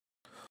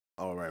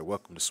All right,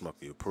 welcome to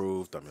Smokey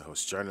Approved. I'm your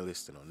host,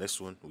 Journalist, and on this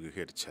one, we're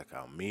here to check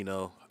out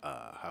MINO.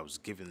 I was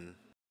given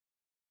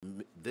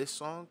this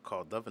song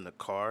called Love in the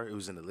Car. It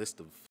was in the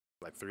list of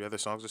like 3 other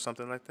songs or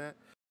something like that.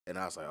 And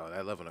I was like, oh,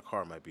 that Love in the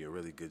Car might be a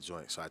really good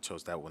joint. So I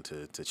chose that one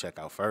to check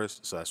out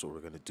first. So that's what we're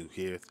going to do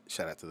here.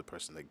 Shout out to the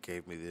person that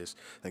gave me this.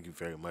 Thank you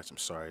very much. I'm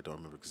sorry I don't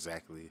remember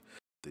exactly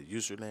the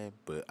username,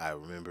 but I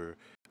remember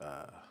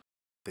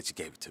that you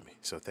gave it to me.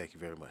 So thank you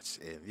very much.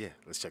 And yeah,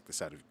 let's check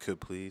this out. If you could,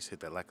 please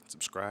hit that like and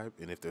subscribe.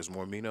 And if there's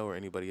more MINO or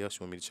anybody else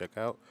you want me to check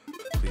out,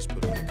 please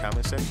put it in the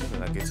comment section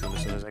and I'll get to them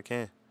as soon as I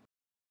can.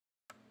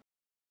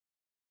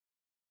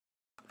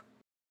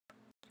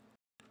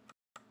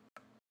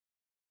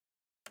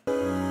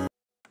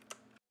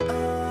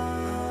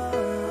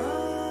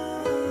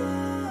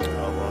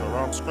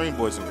 Screen,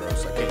 boys and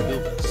girls. I can't do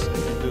this. I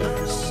can't do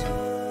this.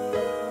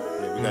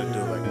 Yeah, we gotta do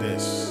it like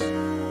this.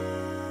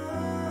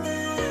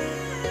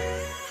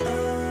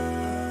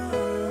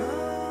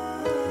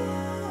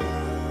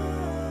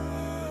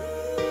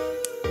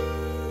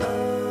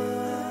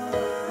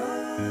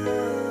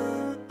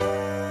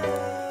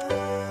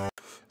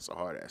 It's a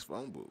hard ass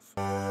phone booth.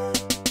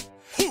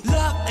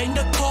 Love in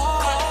the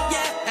car,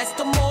 yeah, that's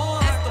the more.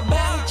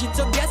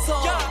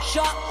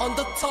 Shot on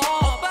the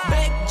top.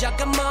 Big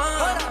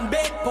잠깐만,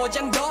 big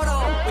포장도로.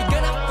 We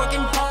gonna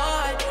fucking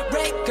hard.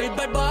 Break을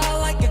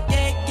밟아 like a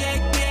gig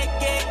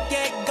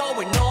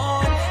going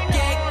on.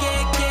 Gig.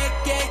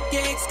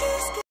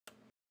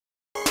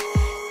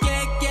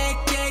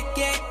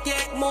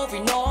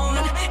 Moving on.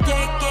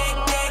 Gig.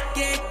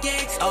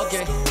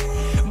 Okay.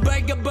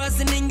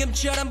 밝아봐서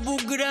임금처럼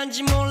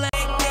부끄러운지 몰라.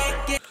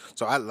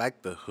 So I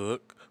like the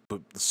hook,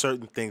 but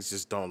certain things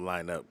just don't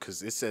line up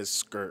because it says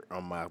skirt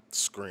on my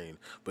screen,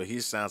 but he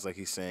sounds like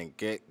he's saying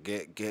get,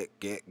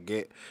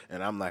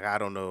 and I'm like, I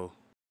don't know.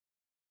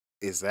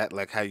 Is that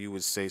like how you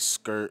would say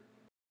skirt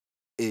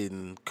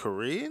in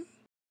Korean?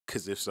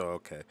 Because if so,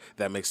 okay,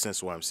 that makes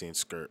sense why I'm seeing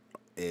skirt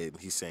and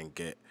he's saying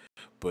get.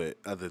 But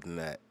other than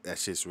that, that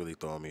shit's really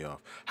throwing me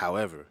off.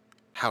 However,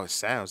 how it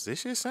sounds,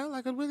 this shit sounds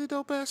like a really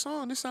dope ass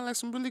song. This sounds like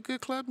some really good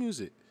club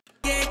music.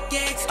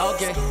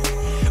 Okay.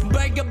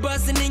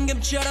 밝아봐서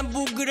임금처럼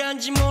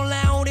부끄러운지 몰라.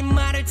 우리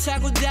말을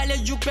타고 달려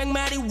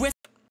 600마리 왜.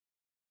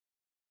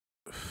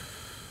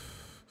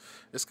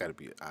 This gotta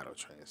be an auto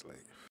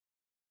translate.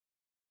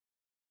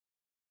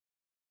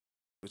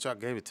 But y'all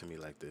gave it to me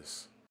like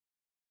this.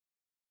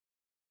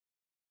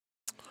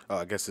 Oh,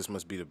 I guess this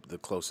must be the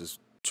closest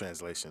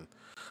translation.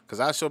 Because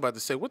I was sure about to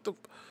say, what the.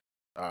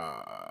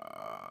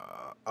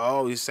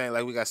 Oh, he's saying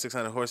like we got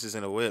 600 horses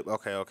in a whip.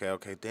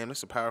 Okay. Damn,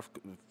 that's a powerful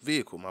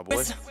vehicle, my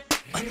boy.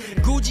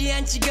 굳이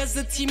안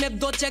찍어서 팀에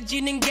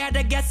도착지는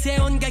가다가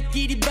세운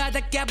갓길이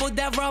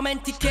바닷가보다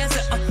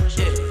로맨틱해서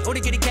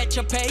우리끼리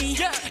catch-up-해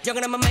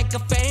영원 한번 make a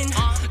fan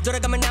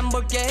돌아가면 안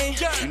볼게.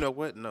 You know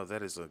what? No,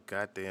 that is a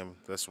goddamn,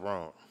 that's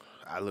wrong.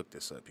 I looked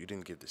this up. You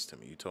didn't give this to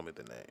me. You told me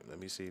the name. Let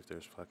me see if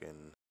there's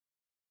fucking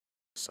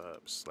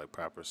subs, like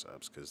proper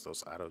subs, because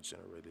those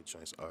auto-generated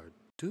joints are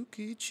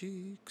dookie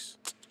cheeks.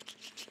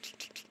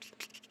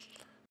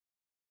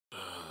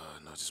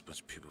 No, just a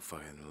bunch of people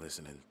fucking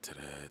listening to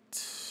that.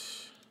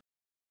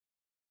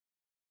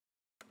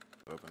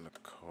 Up in the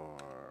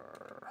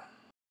car.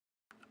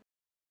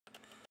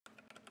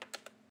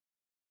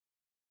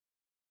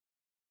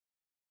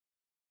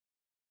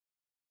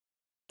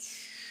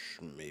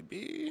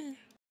 Maybe.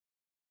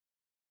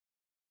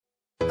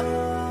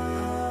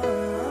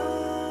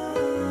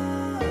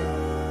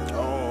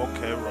 Oh,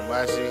 okay.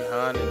 Romaji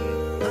Han and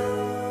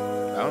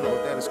I don't know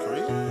what that is.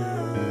 Korean.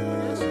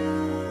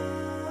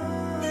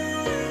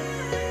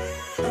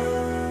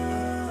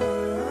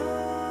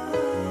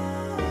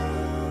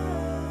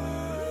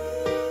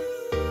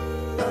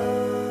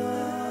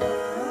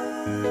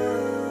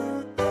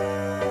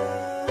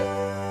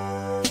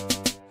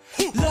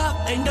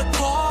 In the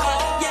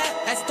car, yeah,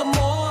 that's the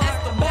more.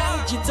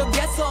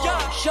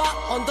 Shot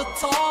on the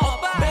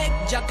top. Big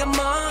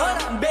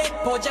잠깐만, big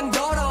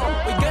포장도로.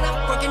 We gonna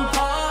fucking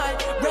hard.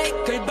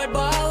 Break을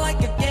밟아 like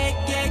a gig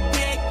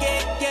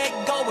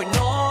going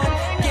on.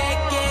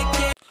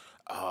 Gig.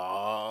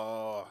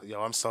 Oh,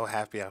 yo, I'm so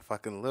happy I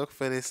fucking look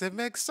for this. It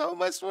makes so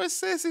much more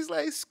sense. He's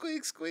like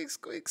squeak.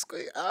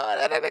 Oh,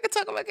 that nigga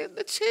talking about getting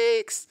the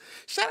cheeks.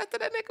 Shout out to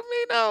that nigga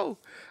MINO.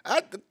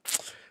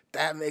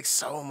 That makes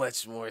so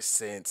much more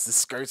sense. The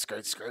skirt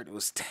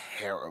was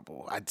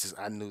terrible. I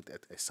knew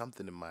that there's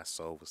something in my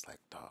soul was like,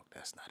 dog,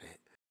 that's not it.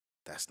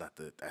 It's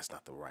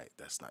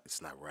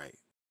not right.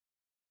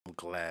 I'm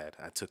glad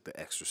I took the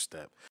extra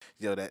step.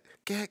 Yo, that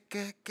get.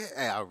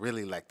 Hey, I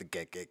really like the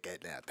get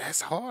now.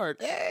 That's hard.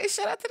 Hey,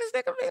 shout out to this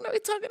nigga MINO. He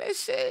talking that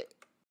shit.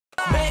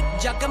 Big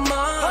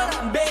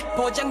잠깐만, big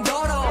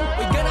포장도로.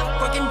 We gonna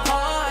fucking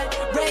hard.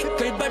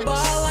 break을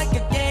밟아 like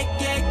a gig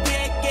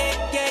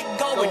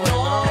going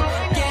on.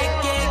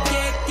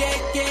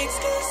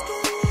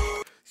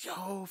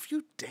 Yo, if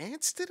you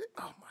danced to it,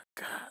 oh my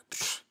god,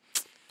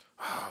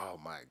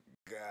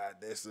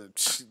 there's a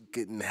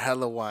getting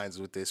hella wines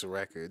with this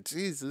record.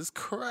 Jesus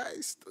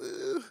Christ.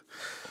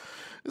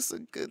 It's a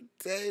good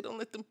day. Don't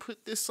let them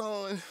put this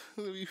on.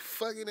 We'll be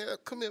fucking it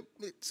up. Come here,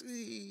 bitch.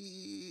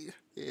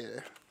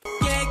 Yeah.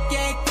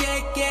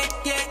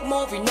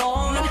 Moving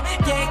on.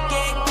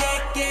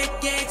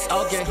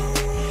 Okay.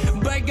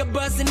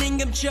 밝아벗은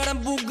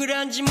임금처럼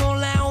부끄러운지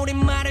몰라 우리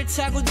말을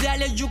타고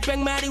달려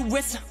 600마리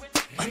외서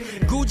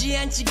굳이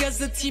안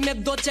찍어서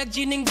팀에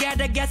도착지는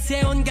가다가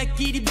세운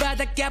갓길이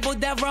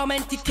바닷가보다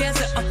로맨틱해서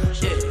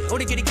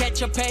우리끼리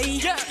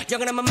catch-up-해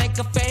영원하면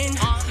make a fan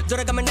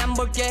돌아가면 안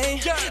볼게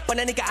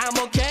뻔하니까 I'm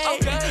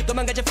okay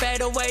도망가자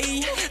fade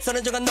away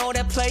서는 저가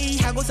노래 play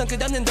하고선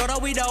끝없는 도로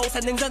위로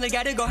산능선을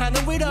가르고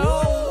하늘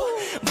위로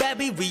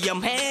Baby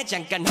위험해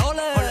잠깐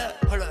홀라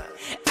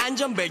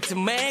안전벨트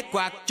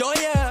매꽉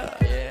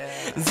조여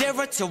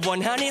 0 to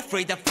 100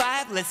 free to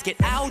 5 let's get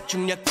out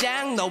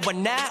중력장 너와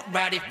나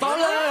ready for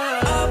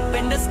love up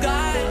in the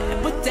sky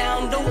put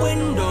down the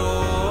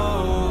window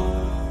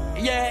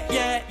yeah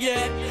yeah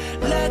yeah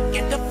look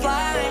at the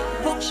flight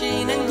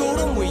폭신한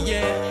구름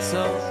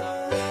위에서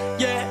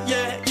yeah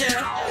yeah yeah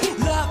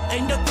love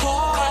in the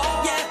car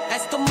yeah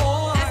as the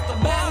more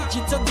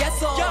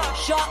짙어겠어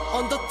shot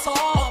on the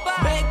top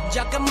babe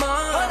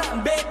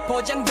잠깐만 babe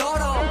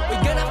포장도로 we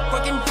gonna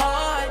fucking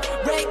hard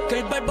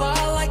break을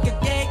밟아 like a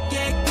gag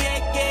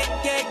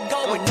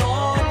going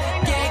on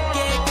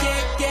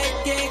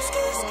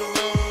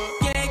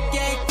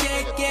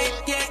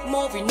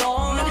moving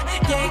on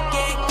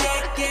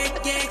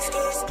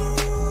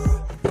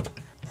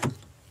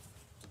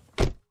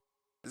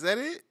Is that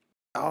it?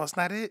 Oh, it's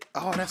not it?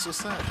 Oh, that's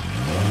what's up.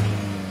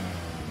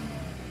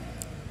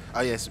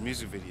 Oh yeah, it's a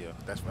music video.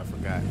 That's what I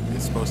forgot.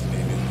 It's supposed to be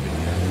a music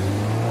video.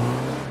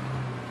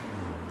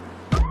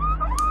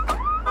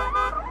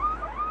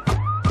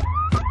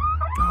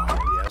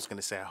 Oh yeah, I was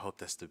gonna say I hope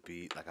that's the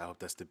beat. Like I hope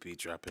that's the beat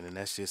dropping, and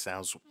that shit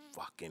sounds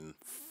fucking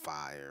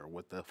fire.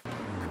 What the fuck?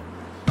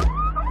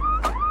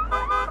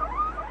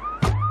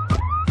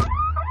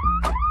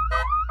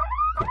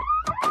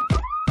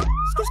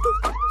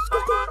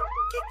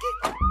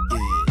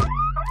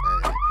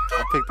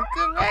 I picked a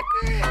good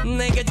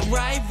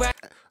record.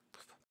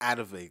 Out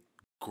of a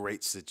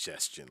great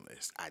suggestion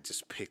list, I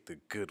just picked a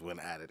good one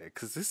out of there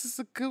because this is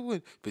a good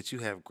one. But you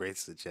have great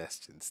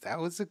suggestions. That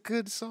was a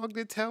good song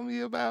to tell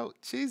me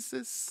about.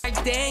 Jesus. And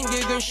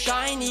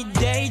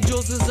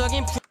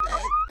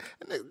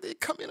they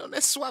come in on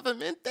that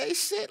suavemente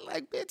shit.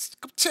 Like, bitch,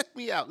 come check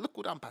me out. Look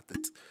what I'm about to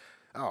do.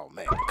 Oh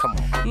man, come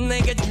on.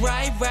 내가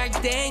drive back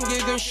then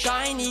그건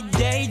shiny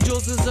day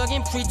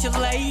조수석엔 pretty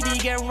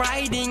lady가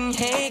riding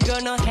해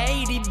gonna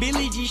hate it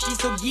빌리지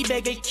시속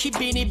 200을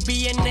keeping it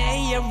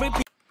B&A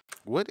repeat.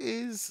 What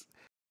is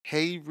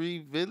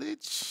Hayri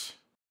Village?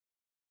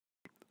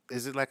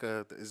 Is it like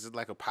a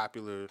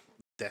popular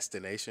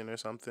destination or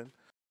something?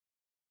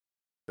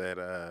 That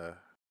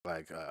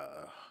like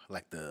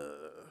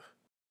the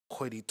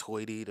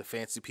hoity-toity, the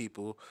fancy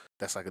people,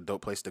 that's like a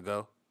dope place to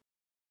go?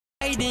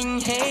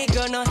 해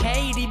gonna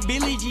hate it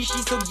빌리지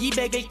시속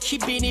 200을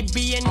keeping it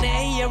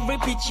B&A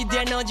repeat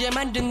된 어제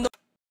만든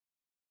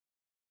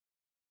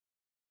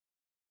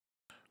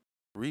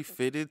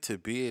Refitted to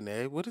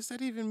B&A? What does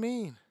that even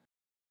mean?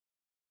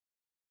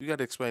 You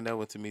gotta explain that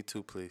one to me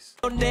too, please.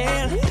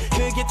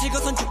 그게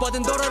찍어선 쭉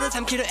뻗은 도로를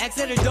 3km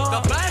엑셀을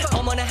더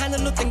어머나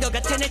하늘로 뜬 것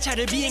같아 내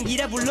차를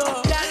비행기라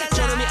불러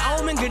저놈이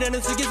오면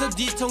그녀는 숙여서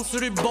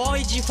뒤통수를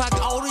보이지 확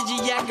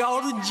오르지 약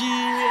오르지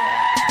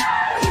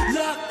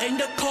Look in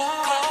the car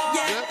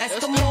yeah as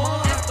the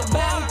more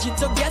방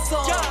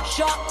짙어겠어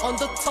shot on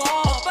the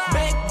top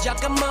babe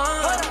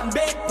잠깐만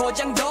babe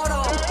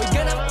포장도로 we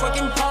gonna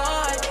fucking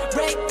hard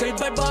break을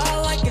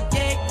밟아 like a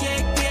gag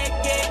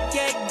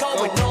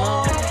going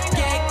on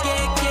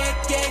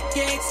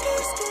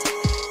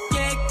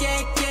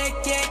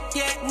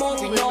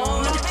moving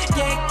on.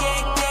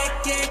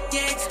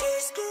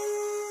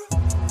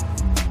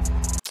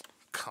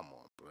 Come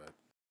on, bro.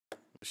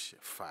 This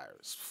shit fire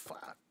as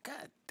fuck.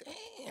 God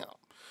damn.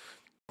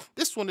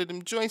 This one of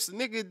them joints the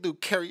nigga do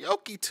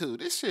karaoke to.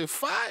 This shit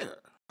fire.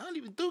 I don't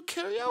even do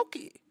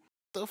karaoke.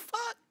 The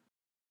fuck?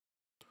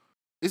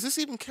 Is this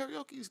even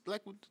karaoke?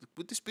 Like,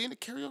 would this be in a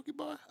karaoke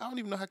bar? I don't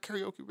even know how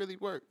karaoke really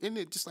works. Isn't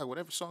it just like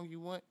whatever song you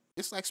want?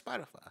 It's like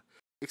Spotify,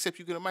 except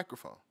you get a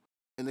microphone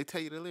and they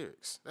tell you the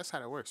lyrics. That's how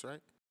that works,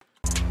 right?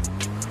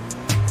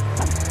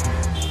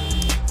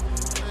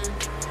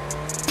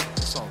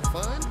 Song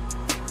fun.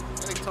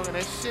 They talking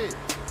that shit.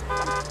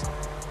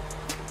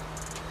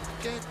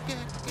 Get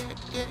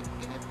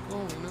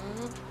going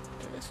on.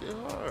 That shit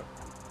hard.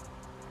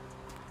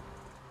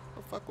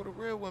 Don't fuck with a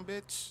real one,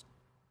 bitch.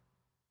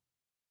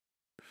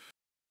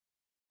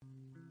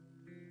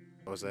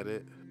 Oh, is that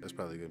it? That's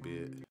probably gonna be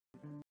it.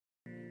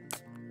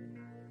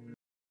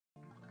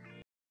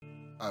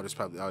 Oh, there's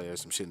probably, oh yeah,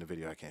 there's some shit in the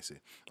video I can't see.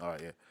 All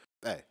right, yeah.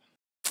 Hey,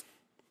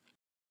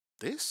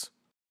 this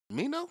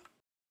MINO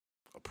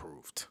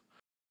approved.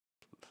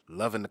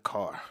 Love in the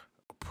Car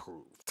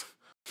approved.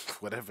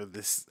 Whatever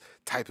this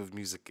type of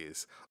music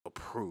is,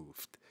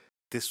 approved.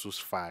 This was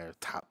fire,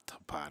 top to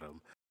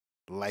bottom.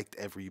 Liked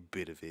every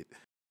bit of it.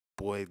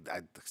 boy,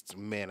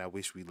 man, I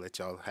wish we let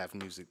y'all have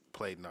music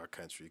played in our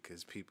country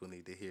because people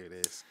need to hear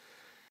this.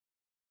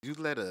 You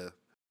let a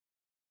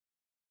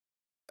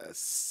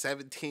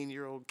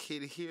 17-year-old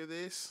kid hear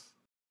this?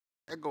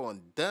 They're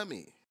going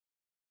dummy.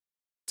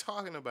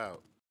 Talking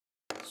about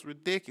it's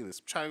ridiculous.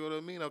 I'm trying to go to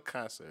a MINO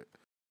concert.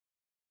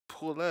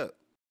 Pull up.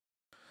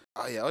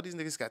 Oh yeah, all these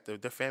niggas got their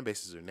fan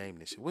bases are named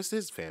and shit. What's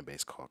this fan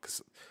base called?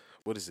 Cause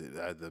what is it?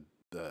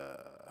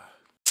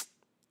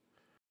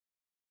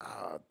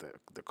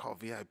 They're called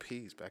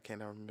VIPs, but I can't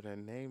remember their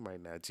name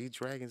right now. G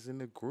Dragon's in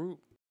the group.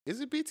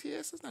 Is it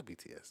BTS? It's not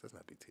BTS. That's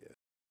not BTS.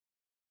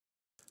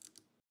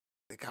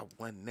 They got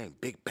one name,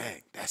 Big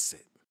Bang. That's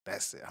it.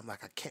 That's it. I'm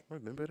like, I can't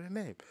remember their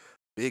name.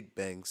 Big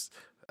Bang's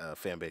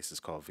fan base is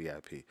called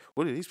VIP.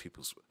 What are these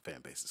people's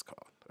fan bases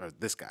called? Or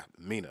this guy,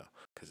 MINO,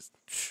 because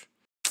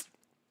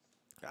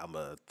I'm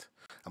a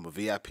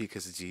VIP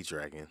because of G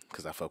Dragon,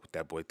 because I fuck with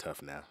that boy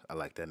tough now. I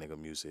like that nigga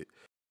music.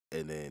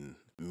 And then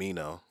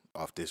MINO,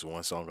 off this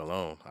one song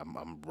alone,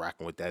 I'm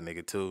rocking with that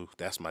nigga too.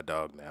 That's my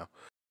dog now.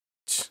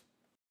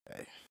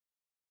 Hey,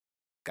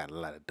 got a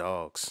lot of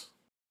dogs.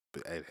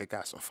 But hey, they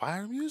got some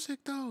fire music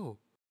though.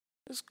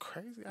 It's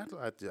crazy.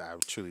 I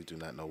truly do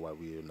not know why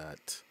we are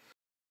not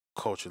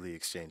culturally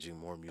exchanging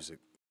more music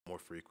more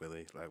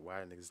frequently. Like, why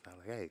are niggas not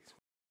like, hey,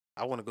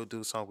 I want to go do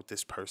a song with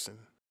this person.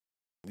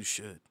 You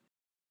should.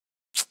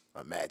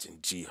 Imagine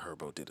G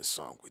Herbo did a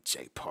song with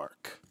Jay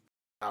Park.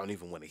 I don't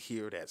even want to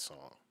hear that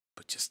song,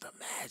 but just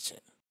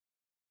imagine.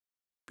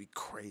 Be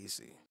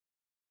crazy.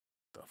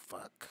 The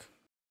fuck?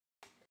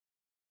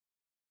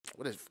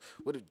 What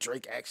if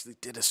Drake actually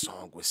did a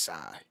song with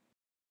Psy?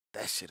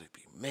 That shit'd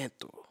be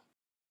mental.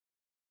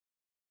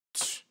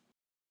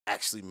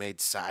 Actually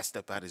made Psy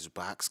step out his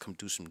box, come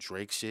do some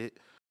Drake shit,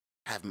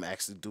 have him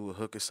actually do a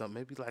hook or something.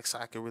 Maybe like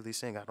Psy can really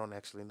sing. I don't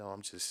actually know.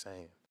 I'm just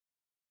saying.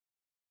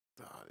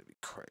 Oh, it'd be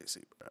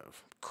crazy, bro.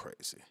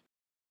 Crazy.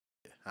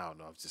 Yeah, I don't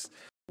know. I'm just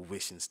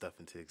wishing stuff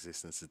into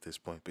existence at this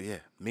point. But yeah,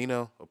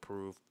 MINO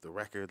approved. The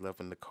record, Love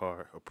in the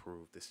Car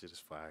approved. This shit is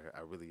fire.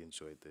 I really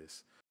enjoyed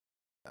this.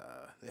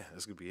 Yeah,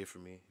 that's gonna be it for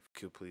me.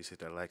 If you could please hit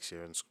that like,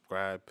 share, and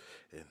subscribe.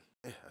 And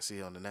yeah, I'll see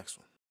you on the next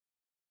one.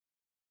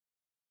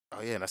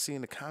 Oh yeah, and I see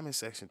in the comment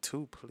section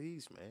too.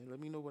 Please, man, let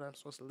me know what I'm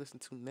supposed to listen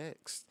to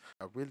next.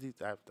 I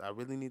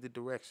really need the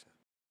direction.